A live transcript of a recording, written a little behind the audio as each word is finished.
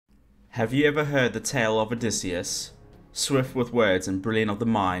Have you ever heard the tale of Odysseus? Swift with words and brilliant of the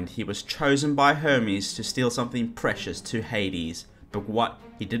mind, he was chosen by Hermes to steal something precious to Hades, but what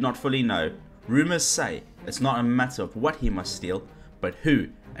he did not fully know. Rumors say it's not a matter of what he must steal, but who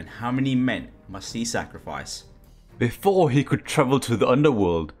and how many men must he sacrifice. Before he could travel to the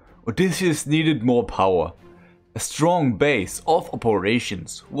Underworld, Odysseus needed more power. A strong base of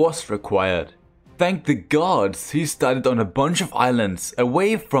operations was required. Thank the gods, he started on a bunch of islands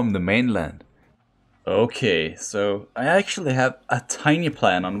away from the mainland. Okay, so I actually have a tiny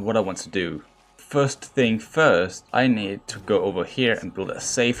plan on what I want to do. First thing first, I need to go over here and build a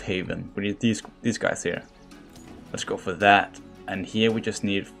safe haven. We need these guys here. Let's go for that. And here we just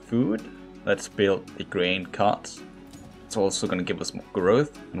need food. Let's build the grain carts. It's also going to give us more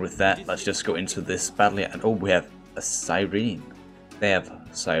growth. And with that, let's just go into this battle here. And oh, we have a siren. They have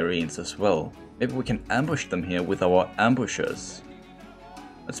sirens as well. Maybe we can ambush them here with our ambushers.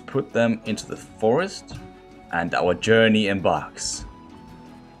 Let's put them into the forest. And our journey embarks.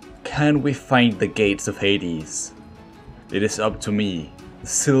 Can we find the gates of Hades? It is up to me, the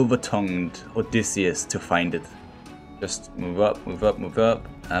silver-tongued Odysseus, to find it. Just move up, move up, move up.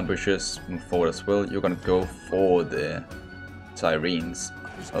 Ambushers, move forward as well. You're gonna go for the sirens.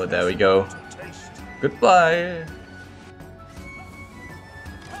 Oh, there we go. Goodbye.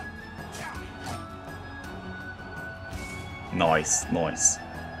 Nice, nice.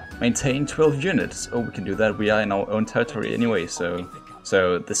 Maintain 12 units. Oh, we can do that. We are in our own territory anyway, so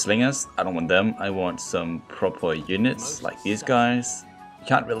the slingers, I don't want them. I want some proper units like these guys. You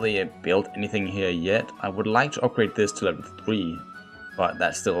can't really build anything here yet. I would like to upgrade this to level 3, but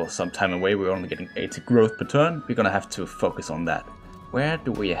that's still some time away. We're only getting 80 growth per turn. We're gonna have to focus on that. Where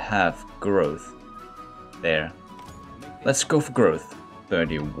do we have growth? There. Let's go for growth.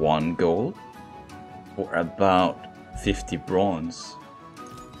 31 gold for about 50 bronze.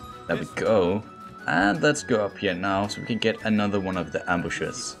 There we go. And let's go up here now so we can get another one of the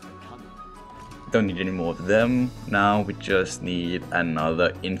ambushers. Don't need any more of them. Now we just need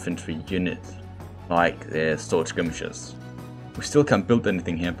another infantry unit, like the sword skirmishers. We still can't build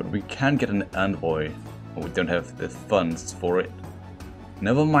anything here, but we can get an envoy. But we don't have the funds for it.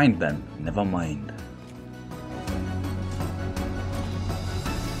 Never mind then, never mind.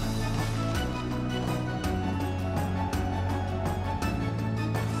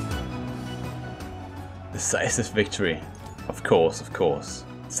 Decisive victory. Of course, of course.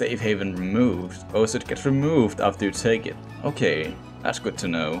 Safe haven removed. Oh, so it gets removed after you take it. Okay, that's good to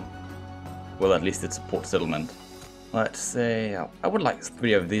know. Well, at least it's a port settlement. Let's say I would like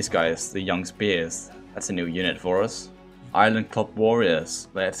 3 of these guys, the young spears. That's a new unit for us. Island Club Warriors.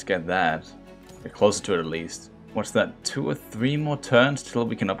 Let's get that. We're closer to it at least. What's that? 2 or 3 more turns till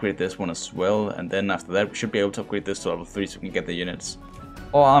we can upgrade this one as well. And then after that, we should be able to upgrade this to level 3 so we can get the units.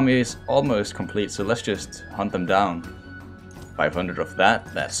 Our army is almost complete, so let's just hunt them down. 500 of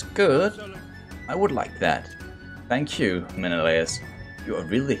that, that's good. I would like that. Thank you, Menelaus. You are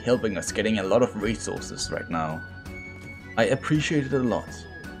really helping us getting a lot of resources right now. I appreciate it a lot.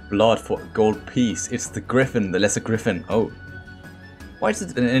 Blood for a gold piece. It's the Griphyn, the Lessor Griphyn. Oh. Why is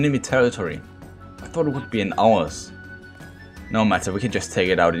it in enemy territory? I thought it would be in ours. No matter, we can just take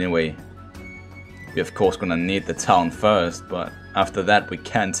it out anyway. We're of course gonna need the town first, but after that we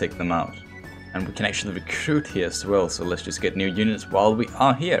can take them out. And we can actually recruit here as well, so let's just get new units while we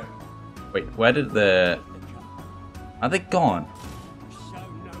are here. Wait, where did the... Are they gone?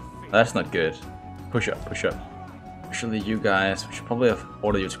 That's not good. Push up, push up. Actually, you guys, we should probably have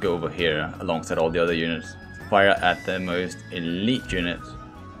ordered you to go over here alongside all the other units. Fire at the most elite unit.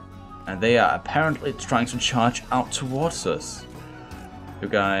 And they are apparently trying to charge out towards us. You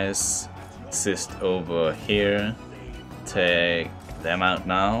guys... assist over here. Take them out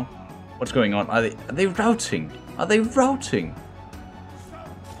now. What's going on? Are they routing? Are they routing?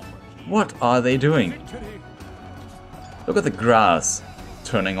 What are they doing? Look at the grass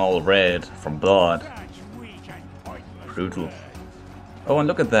turning all red from blood. Brutal. Oh, and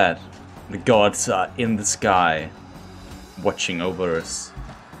look at that. The gods are in the sky, watching over us.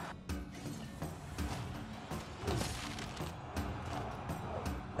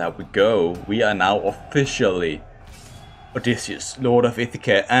 There we go. We are now officially Odysseus, Lord of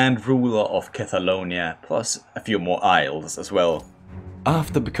Ithaca and ruler of Catalonia, plus a few more isles as well.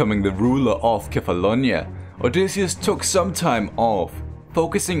 After becoming the ruler of Catalonia, Odysseus took some time off,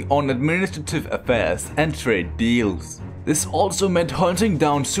 focusing on administrative affairs and trade deals. This also meant hunting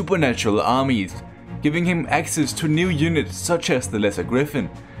down supernatural armies, giving him access to new units such as the Lessor Griphyn,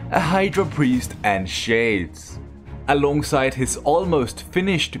 a Hydra priest and Shades. Alongside his almost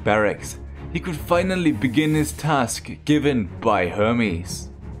finished barracks, he could finally begin his task given by Hermes.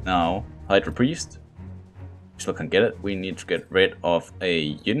 Now, Hydra Priest. Still can't get it. We need to get rid of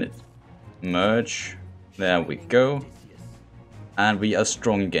a unit. Merge. There we go. And we are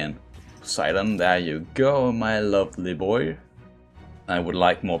strong again. Poseidon, there you go, my lovely boy. I would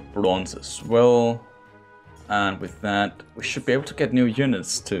like more bronze as well. And with that, we should be able to get new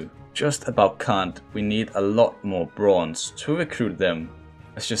units too. Just about can't. We need a lot more bronze to recruit them.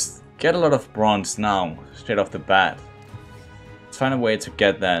 Let's just get a lot of bronze now, straight off the bat. Let's find a way to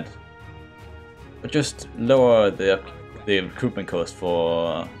get that. But just lower the recruitment cost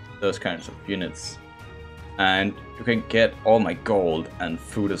for those kinds of units. And you can get all my gold and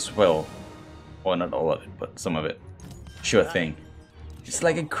food as well. Or not all of it, but some of it. Sure thing. It's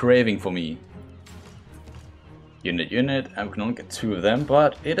like a craving for me. Unit, and we can only get 2 of them,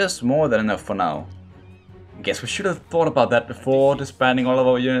 but it is more than enough for now. I guess we should have thought about that before disbanding all of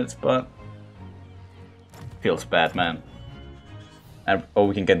our units, but feels bad, man. And oh,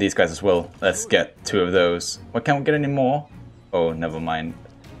 we can get these guys as well. Let's get 2 of those. What, can't we get any more? Oh, never mind.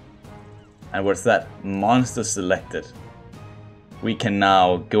 And what's that? Monster selected. We can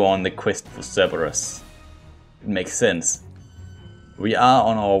now go on the quest for Cerberus. It makes sense. We are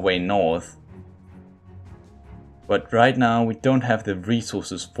on our way north. But right now we don't have the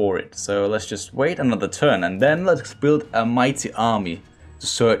resources for it. So let's just wait another turn and then let's build a mighty army to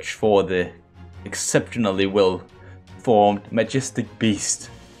search for the exceptionally well formed majestic beast.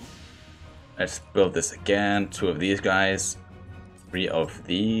 Let's build this again. 2 of these guys. 3 of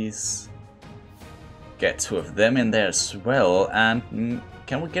these. Get 2 of them in there as well. And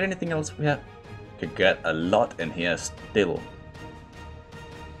can we get anything else? We could get a lot in here still.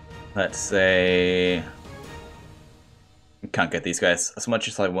 Let's say we can't get these guys as much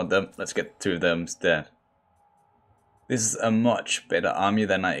as I want them. Let's get 2 of them instead. This is a much better army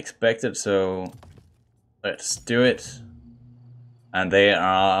than I expected, so let's do it. And they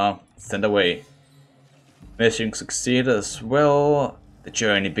are sent away. Mission succeeded as well. The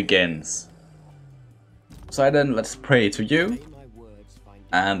journey begins. Poseidon, let's pray to you.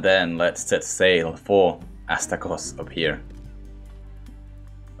 And then let's set sail for Astakos up here.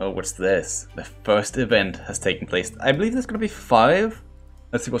 Oh, what's this? The first event has taken place. I believe there's gonna be 5.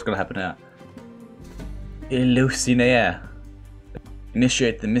 Let's see what's gonna happen here. Eleusinea.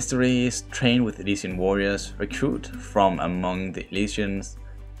 Initiate the mysteries, train with Elysian warriors, recruit from among the Elysians,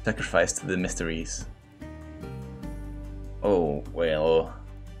 sacrifice to the mysteries. Oh, well.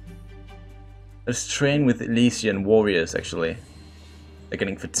 Let's train with Elysian warriors, actually. They're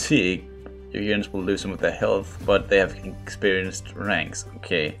getting fatigued. Your units will lose some of their health, but they have experienced ranks.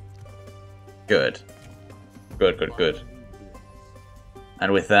 Okay. Good. Good.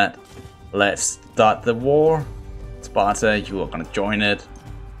 And with that, let's start the war. Sparta, you are gonna join it.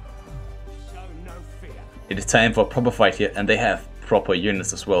 It is time for a proper fight here, and they have proper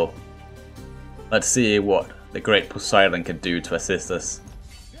units as well. Let's see what the great Poseidon can do to assist us.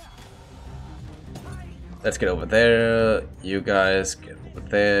 Let's get over there. You guys get over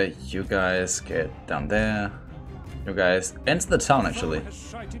there. You guys get down there. You guys enter the town actually.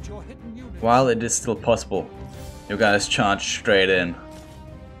 While it is still possible, you guys charge straight in.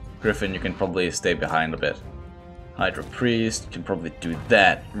 Griphyn, you can probably stay behind a bit. Hydra Priest can probably do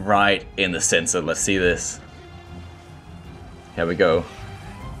that right in the center. Let's see this. Here we go.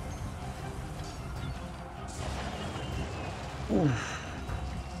 Oof.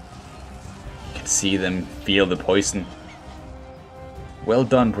 You can see them feel the poison. Well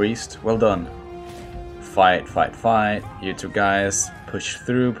done, Priest. Well done. Fight. You 2 guys. Push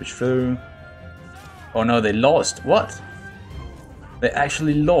through. Oh no, they lost. What? They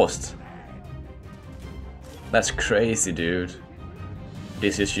actually lost. That's crazy, dude.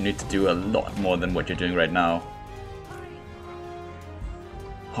 Odysseus, you need to do a lot more than what you're doing right now.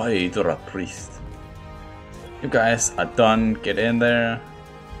 Hydra Priest. You guys are done. Get in there.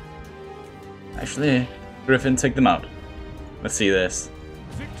 Actually, Griphyn, take them out. Let's see this.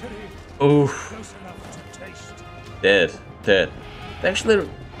 Oof. Dead. They're actually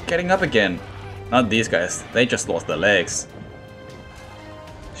getting up again. Not these guys. They just lost their legs.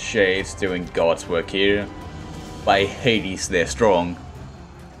 Shades doing God's work here. By Hades, they're strong.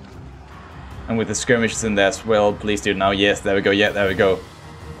 And with the skirmishes in there as well, please do now. Yes, there we go. Yeah, there we go.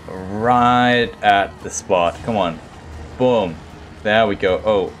 Right at the spot. Come on. Boom. There we go.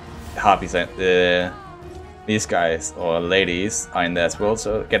 Oh, Harpies. These guys or ladies are in there as well,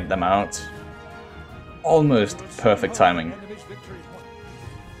 so get them out. Almost perfect timing.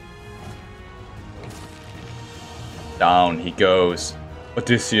 Down he goes.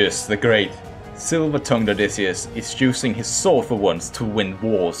 Odysseus the Great. Silver-tongued Odysseus is using his sword for once to win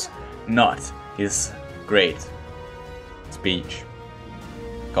wars, not his great speech.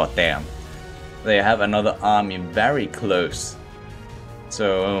 God damn. They have another army very close.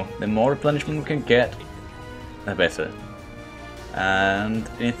 So the more replenishment we can get, the better. And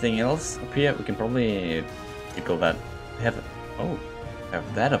anything else up here? We can probably tickle that. We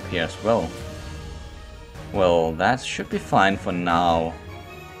have that up here as well. Well, that should be fine for now.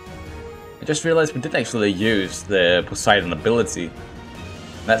 I just realized we didn't actually use the Poseidon ability.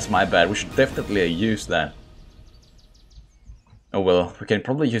 That's my bad. We should definitely use that. Oh well, we can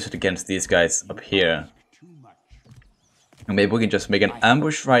probably use it against these guys up here. And maybe we can just make an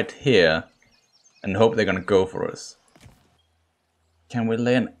ambush right here and hope they're gonna go for us. Can we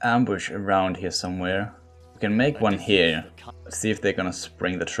lay an ambush around here somewhere? We can make one here. Let's see if they're gonna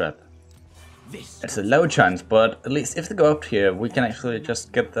spring the trap. It's a low chance, but at least if they go up here, we can actually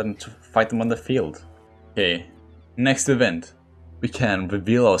just get them to fight them on the field. Okay, next event. We can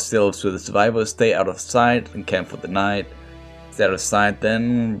reveal ourselves so the survivors stay out of sight and camp for the night. Stay out of sight,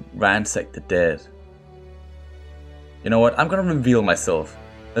 then ransack the dead. You know what, I'm gonna reveal myself.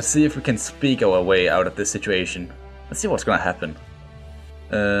 Let's see if we can speak our way out of this situation. Let's see what's gonna happen.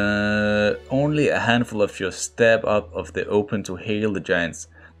 Only a handful of you step up of the open to hail the giants.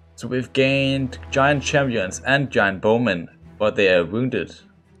 So we've gained giant champions and giant bowmen, but they are wounded.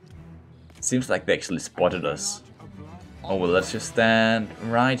 Seems like they actually spotted us. Oh well, let's just stand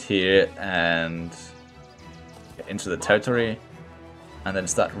right here and get into the territory and then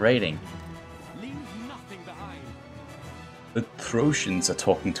start raiding. The Trojans are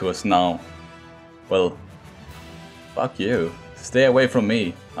talking to us now. Well, fuck you. Stay away from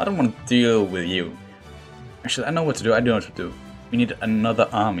me. I don't want to deal with you. Actually, I know what to do. I know what to do. We need another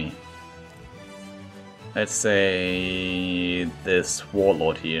army. Let's say this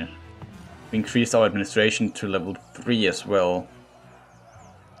warlord here. We increased our administration to level 3 as well.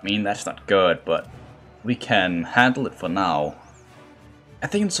 I mean, that's not good, but we can handle it for now. I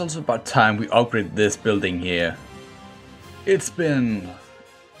think it's also about time we upgrade this building here. It's been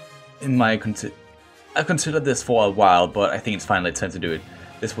in my I've considered this for a while, but I think it's finally time to do it.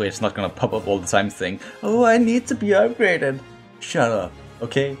 This way it's not gonna pop up all the time saying, "Oh, I need to be upgraded." Shut up,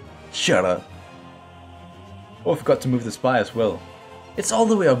 okay? Shut up. Oh, I forgot to move the spy as well. It's all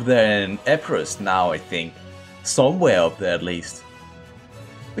the way up there in Epirus now, I think. Somewhere up there at least.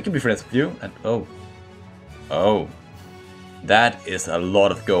 We can be friends with you, and oh. That is a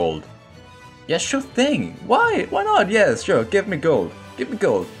lot of gold. Yeah, sure thing. Why? Why not? Yes, sure, give me gold. Give me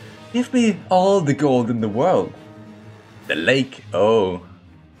gold. Give me all the gold in the world. The lake, oh.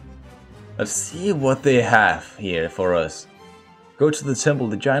 Let's see what they have here for us. Go to the temple.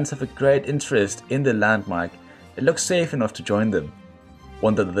 The giants have a great interest in the landmark. It looks safe enough to join them.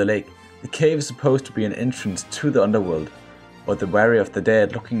 Wander the lake. The cave is supposed to be an entrance to the underworld, but the warrior of the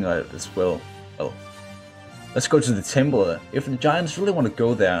dead looking at it as well. Well, let's go to the temple. If the giants really want to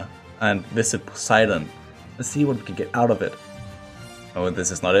go there and visit Poseidon, let's see what we can get out of it. Oh,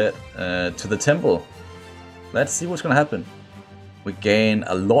 this is not it. To the temple. Let's see what's gonna happen. We gain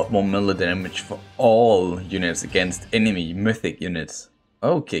a lot more melee damage for all units against enemy mythic units.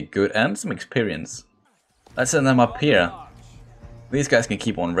 Okay, good, and some experience. Let's send them up here. These guys can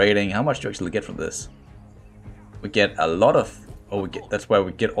keep on raiding. How much do you actually get from this? We get a lot of... Oh, that's where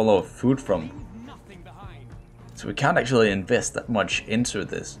we get all our food from. So we can't actually invest that much into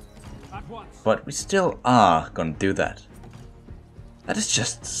this. But we still are gonna do that. That is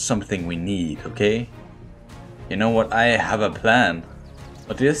just something we need, okay? You know what? I have a plan.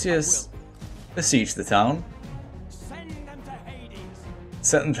 Odysseus, besiege the town. Send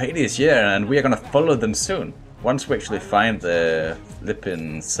them to Hades, yeah, and we are gonna follow them soon. Once we actually find the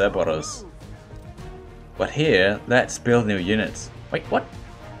flippin' Cerberus. But here, let's build new units. Wait, what?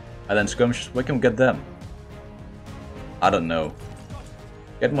 Island skirmishes, where can we get them? I don't know.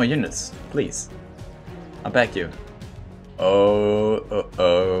 Get more units, please. I'll back you.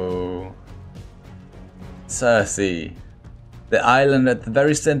 Oh. Circe. The island at the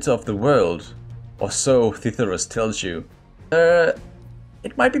very center of the world. Or so Thesaurus tells you.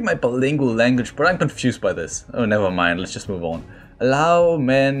 It might be my bilingual language, but I'm confused by this. Oh, never mind, let's just move on. Allow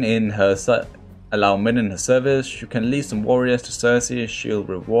men in her service. You can leave some warriors to Circe. She'll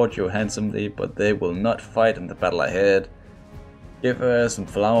reward you handsomely, but they will not fight in the battle ahead. Give her some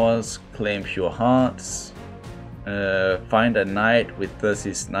flowers, claim pure hearts. Find a knight with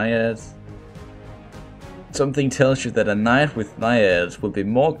 30 naiads. Something tells you that a knight with naiads will be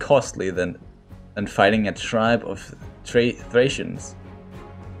more costly than fighting a tribe of Thracians.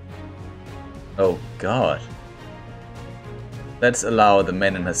 Oh god. Let's allow the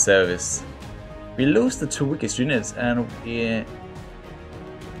men in her service. We lose the 2 weakest units and we've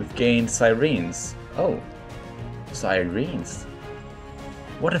gained Sirens. Oh, Sirens.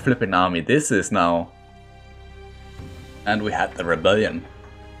 What a flipping army this is now. And we had the rebellion.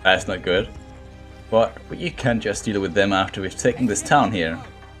 That's not good. But we can just deal with them after we've taken this town here.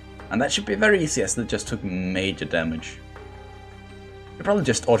 And that should be very easy as they just took major damage. We probably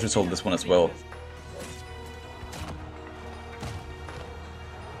just auto-sold this one as well.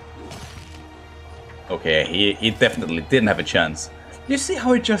 Okay, he definitely didn't have a chance. You see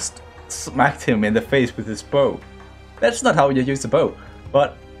how he just smacked him in the face with his bow? That's not how you use a bow,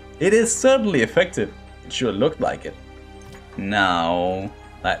 but it is certainly effective. It sure looked like it. Now,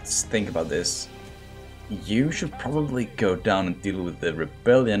 let's think about this. You should probably go down and deal with the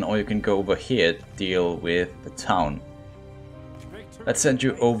rebellion, or you can go over here to deal with the town. Let's send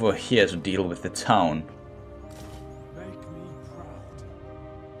you over here to deal with the town.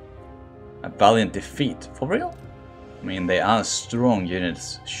 A valiant defeat. For real? I mean, they are strong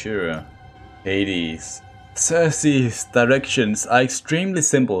units, sure. Hades. Circe's directions are extremely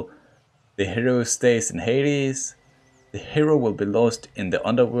simple. The hero stays in Hades. The hero will be lost in the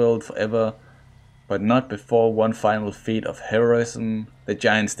Underworld forever, but not before one final feat of heroism. The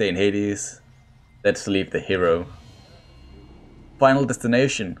giants stay in Hades. Let's leave the hero. Final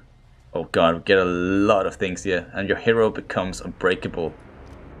destination. Oh god, we get a lot of things here, and your hero becomes unbreakable.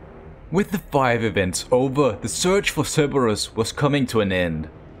 With the 5 events over, the search for Cerberus was coming to an end.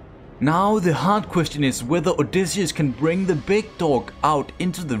 Now the hard question is whether Odysseus can bring the big dog out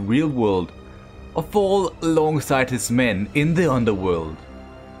into the real world, or fall alongside his men in the Underworld.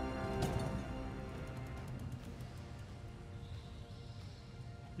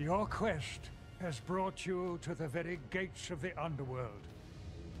 Your quest has brought you to the very gates of the Underworld,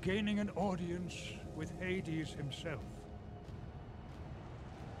 gaining an audience with Hades himself.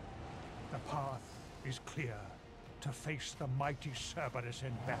 The path is clear to face the mighty Cerberus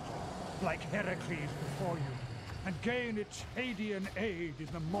in battle, like Heracles before you, and gain its Hadean aid in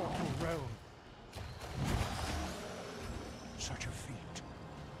the mortal realm. Such a feat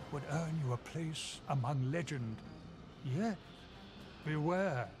would earn you a place among legend. Yet,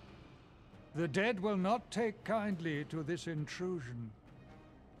 beware. The dead will not take kindly to this intrusion.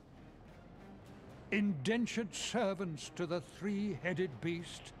 Indentured servants to the three-headed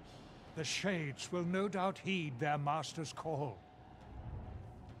beast, the Shades will no doubt heed their master's call.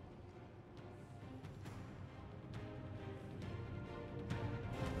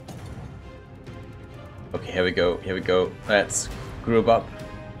 Okay, here we go, here we go. Let's group up.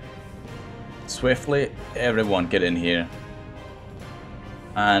 Swiftly, everyone get in here.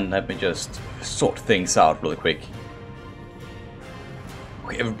 And let me just sort things out really quick.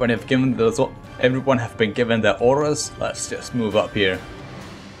 Okay, everyone have been given their orders. Let's just move up here.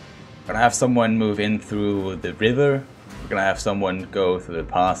 We're gonna have someone move in through the river. We're gonna have someone go through the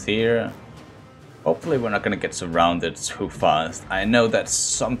path here. Hopefully we're not gonna get surrounded too fast. I know that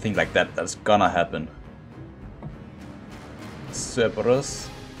something like that's gonna happen. Cerberus.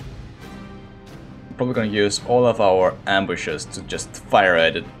 We're probably gonna use all of our ambushes to just fire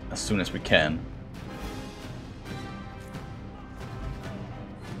at it as soon as we can.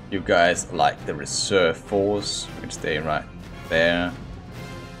 You guys are like the reserve force. You can stay right there.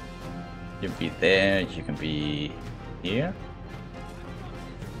 You can be there, you can be here.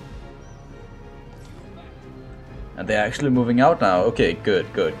 And they're actually moving out now. Okay,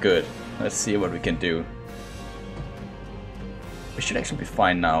 good, good, good. Let's see what we can do. We should actually be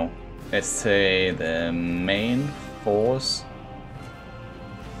fine now. Let's say the main force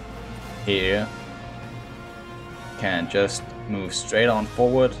here can just move straight on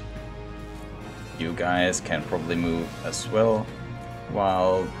forward. You guys can probably move as well,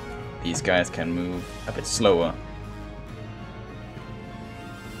 while these guys can move a bit slower.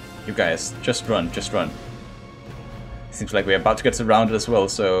 You guys, just run, just run. Seems like we're about to get surrounded as well,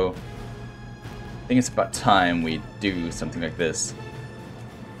 so I think it's about time we do something like this.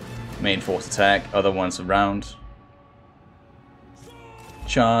 Main force attack, other ones around.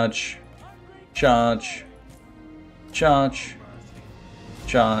 Charge, charge, charge,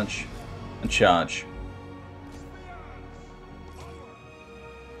 charge, and charge.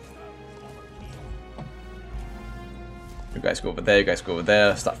 You guys go over there, you guys go over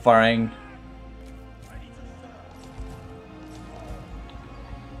there, start firing.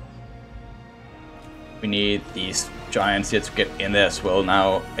 We need these giants here to get in there as well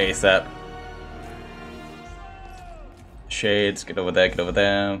now, ASAP. Shades, get over there, get over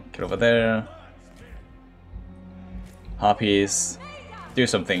there, get over there. Harpies, do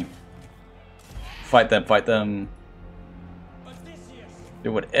something. Fight them, fight them.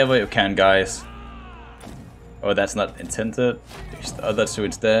 Do whatever you can, guys. Oh, that's not intended. Use the other two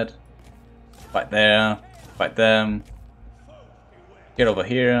instead. Fight there. Fight them. Get over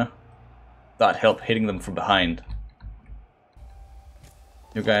here. That help hitting them from behind.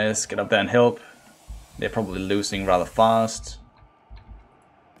 You guys get up there and help. They're probably losing rather fast.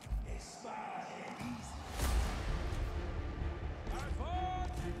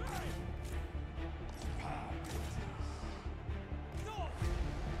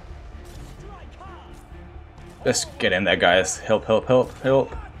 Just get in there, guys. Help, help, help,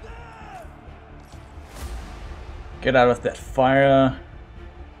 help. Get out of that fire.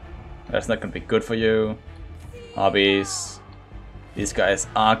 That's not gonna be good for you. Hobbies. These guys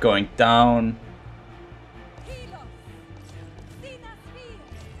are going down.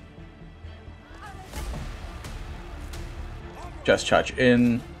 Just charge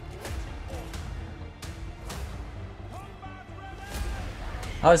in.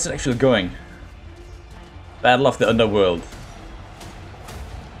 How is it actually going? Battle of the Underworld.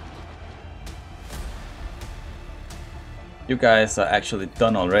 You guys are actually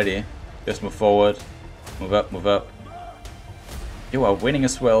done already. Just move forward. Move up, move up. You are winning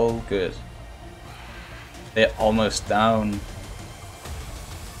as well. Good. They're almost down.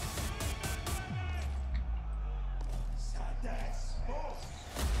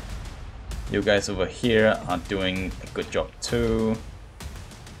 You guys over here are doing a good job too.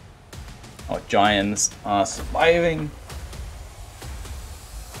 Our giants are surviving.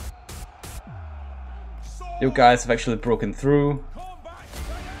 You guys have actually broken through.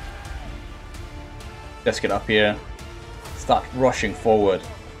 Just get up here. Start rushing forward.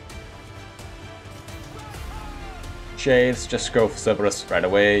 Shades, just go for Cerberus right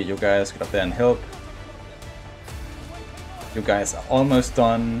away. You guys get up there and help. You guys are almost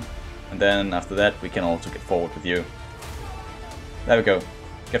done. And then after that we can also get forward with you. There we go.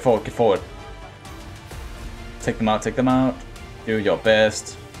 Get forward, get forward. Take them out, take them out. Do your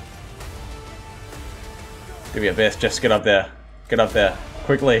best. Do your best, just get up there. Get up there,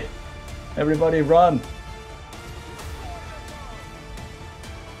 quickly. Everybody run!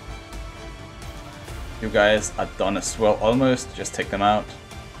 You guys are done as well, almost. Just take them out.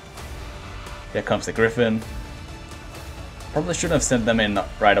 Here comes the Griffin. Probably shouldn't have sent them in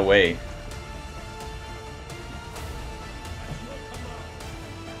right away.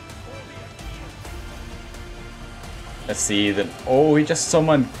 Let's see then. Oh, he just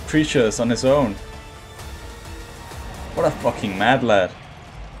summoned creatures on his own. What a fucking mad lad.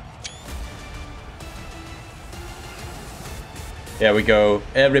 There we go.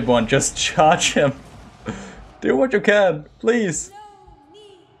 Everyone just charge him. Do what you can, please.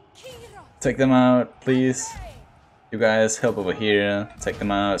 Take them out, please. You guys help over here. Take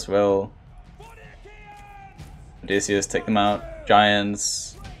them out as well. Odysseus, take them out.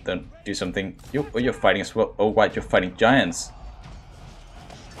 Giants. Don't do something. You're fighting as well. Oh, right, you're fighting giants.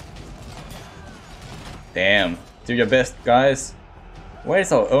 Damn. Do your best, guys.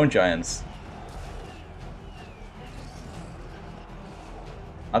 Where's our own giants?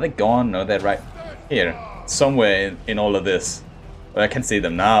 Are they gone? No, they're right here. Somewhere in all of this. But I can see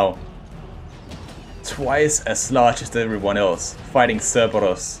them now. Twice as large as everyone else. Fighting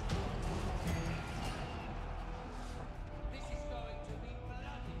Cerberus.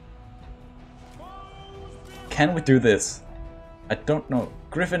 Can we do this? I don't know.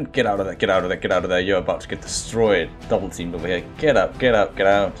 Griffin, get out of there, get out of there, get out of there. You're about to get destroyed. Double teamed over here. Get up, get up, get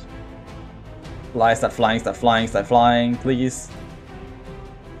out. Fly, start flying, start flying, start flying, please.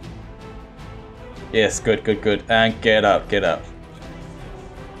 Yes, good, good, good. And get up, get up.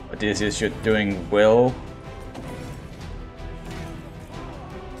 Odysseus, you're doing well.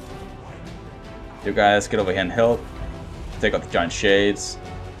 You guys get over here and help. Take out the giant shades.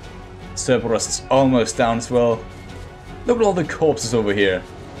 Cerberus is almost down as well. Look at all the corpses over here.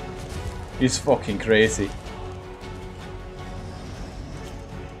 He's fucking crazy.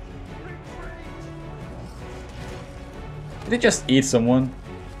 Did he just eat someone?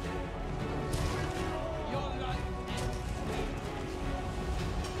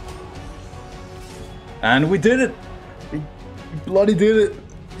 And we did it! We bloody did it!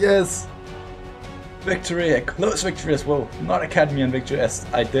 Yes! Victory, a close victory as well. Not a Cadmian victory as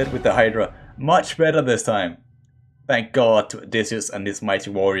I did with the Hydra. Much better this time. Thank God to Odysseus and his mighty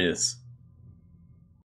warriors.